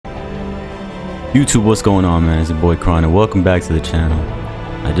YouTube, what's going on, man? It's your boy Chronic. Welcome back to the channel.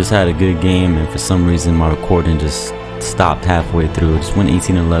 I just had a good game, and for some reason my recording just stopped halfway through. It just went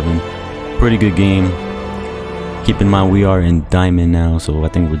 18-11. Pretty good game. Keep in mind we are in Diamond now, so I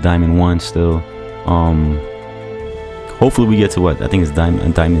think we're Diamond 1 still. Hopefully we get to what? I think it's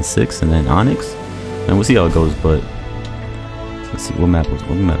Diamond 6 and then Onyx. And we'll see how it goes, but let's see what map we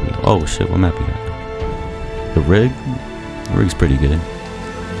got. Oh shit, what map we got? The rig? The rig's pretty good.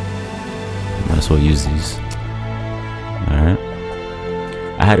 Might as well use these. Alright.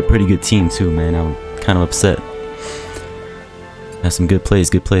 I had a pretty good team too, man. I'm kind of upset. Had some good plays,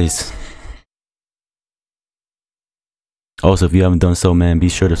 Also, if you haven't done so, man, be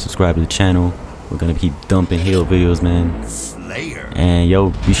sure to subscribe to the channel. We're gonna keep dumping Halo videos, man. Slayer. And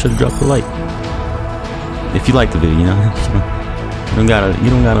yo, be sure to drop a like. If you like the video, you know. You don't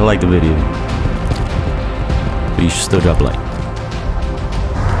gotta like the video. But you should still drop a like.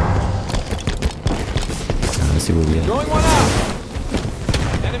 Let's see where we at. Throwing one out.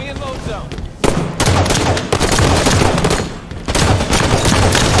 Enemy in load zone.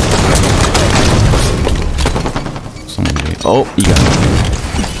 Someone there. Oh, you got it.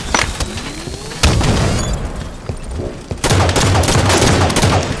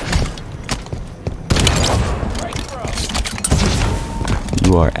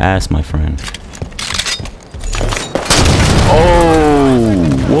 You are ass, my friend. Oh,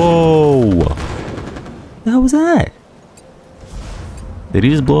 whoa. What the hell was that? Did he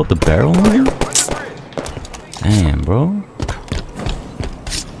just blow up the barrel on him? Damn, bro.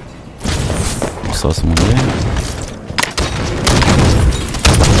 I saw someone there.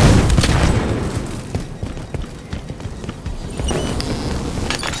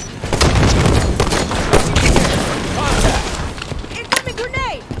 Incoming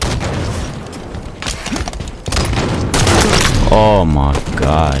grenade! Oh my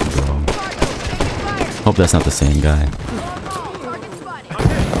god, bro. Hope that's not the same guy.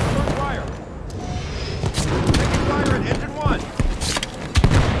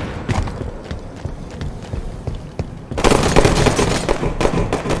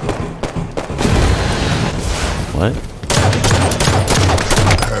 What?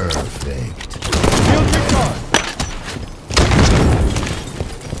 Perfect.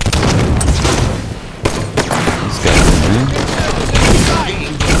 This guy's in there.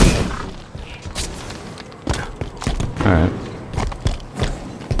 Alright.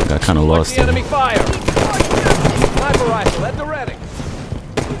 Got kind of lost The there. enemy fire. Sniper rifle at the ready.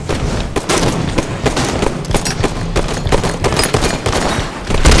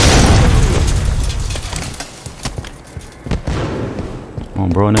 Come on,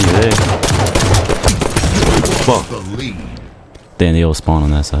 bro, I know you're there. Fuck. The lead. Damn, they all spawn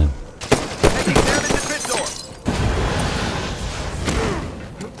on that side. Taking damage at pit door.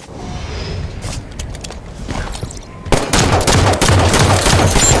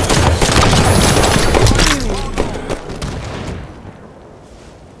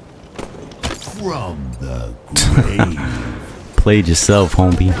 From the grave. Played yourself,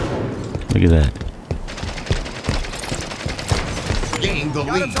 homie. Look at that. Gain the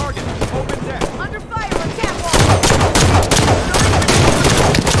Got a lead. target. Open deck. Under fire on catwalk!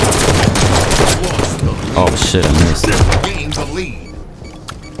 Lost the lead. Oh shit, I missed. Gain the lead.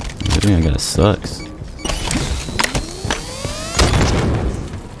 I think that guy sucks.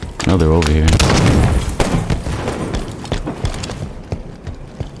 No, they're over here.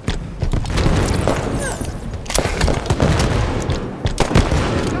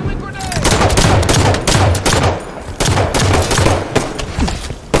 Incoming grenade.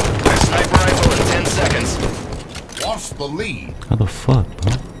 Sniper rifle in 10 seconds. Lost the lead. How the fuck,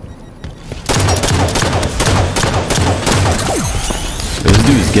 bro? This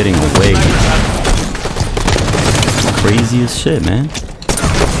dude's getting away. Crazy as shit, man.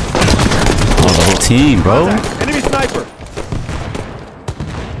 Oh, the whole team, bro. Enemy sniper.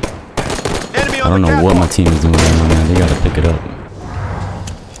 Enemy I on don't the know what my catwalk. team is doing right now, man. They gotta pick it up.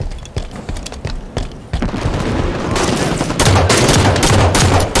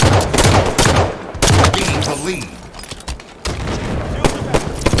 Gain the lead.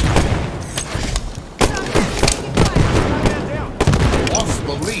 Lost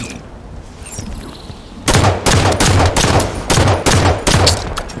the lead.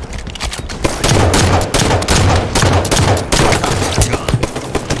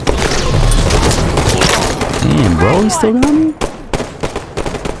 Damn, bro, he still got me?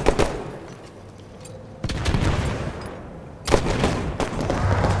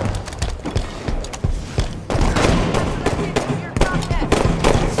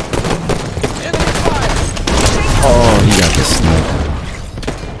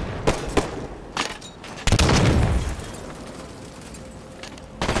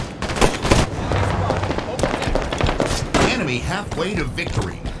 way to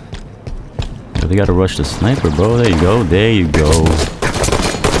victory. Yo, they gotta rush the sniper, bro. There you go. There you go.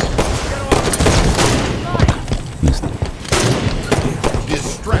 Missed it.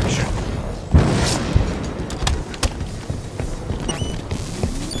 Distraction.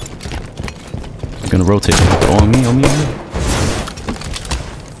 I'm gonna rotate. Oh, on me, on me, on me.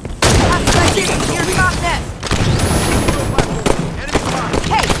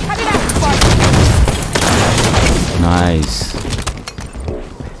 Nice.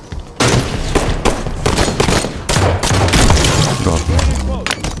 Drop.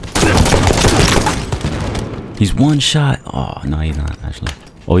 He's one shot. Oh, no, he's not, actually.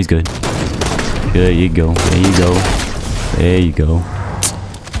 Oh, he's good. There you go. There you go. There you go.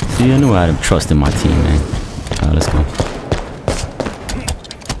 See, I knew I had trust in my team, man. Alright, let's go.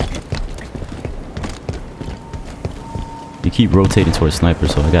 You keep rotating towards sniper,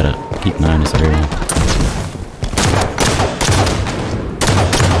 so I gotta keep an eye on this area.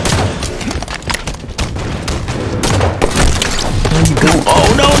 There you go.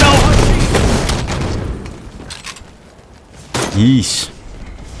 Oh, no, no! Yeesh.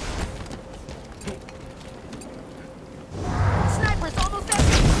 Sniper's almost there.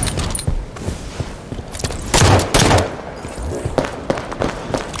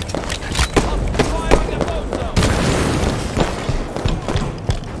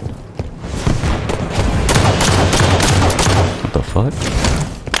 What the fuck?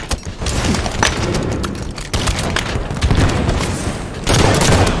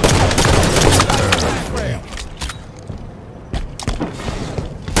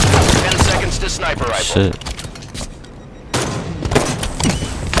 10 seconds to sniper rifle. Shit.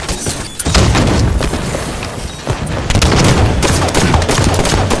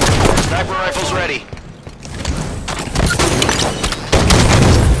 Sniper rifle's ready.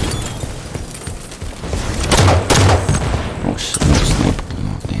 Oh shit, no sniper.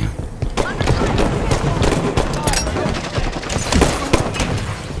 Oh damn.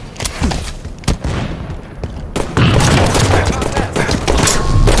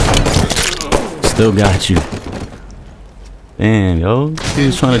 Still got you. Damn, yo. He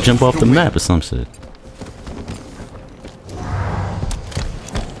was trying to jump off the map or some shit.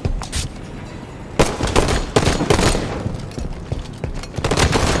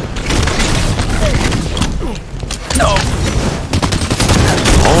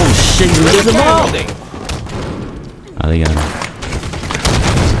 Oh shit, you missed the ball! Oh, they got him.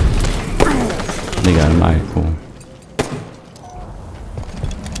 They got him. Alright, cool.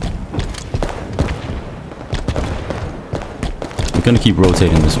 I'm gonna keep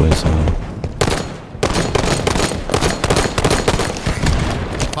rotating this way, so.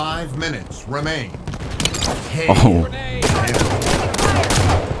 5 minutes remain. Oh,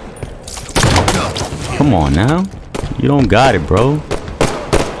 come on now. You don't got it, bro.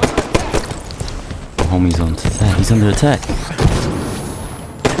 The homie's on attack. He's under attack.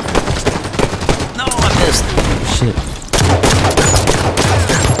 No, I missed. Shit.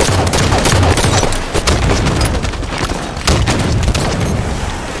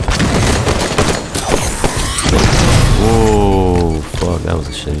 Whoa, fuck, that was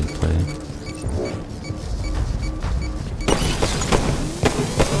a shitty play.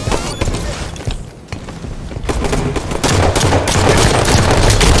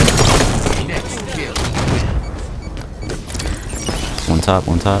 One top,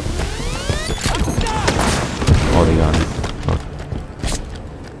 one top. Oh, they got it.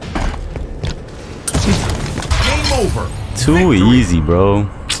 Game over. Too easy, bro.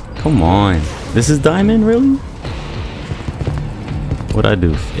 Come on. This is diamond, really? What'd I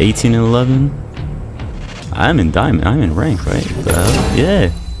do? 18 and 11? I'm in diamond. I'm in rank, right? What the hell?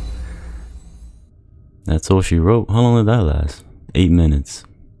 Yeah. That's all she wrote. How long did that last? 8 minutes.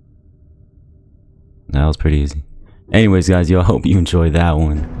 That was pretty easy. Anyways, guys, yo, I hope you enjoyed that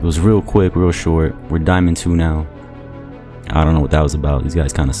one. It was real quick, real short. We're diamond 2 now. I don't know what that was about. These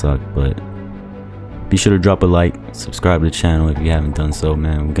guys kind of suck, but be sure to drop a like, subscribe to the channel if you haven't done so,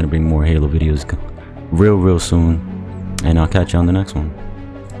 man. We're gonna bring more Halo videos real soon, and I'll catch you on the next one.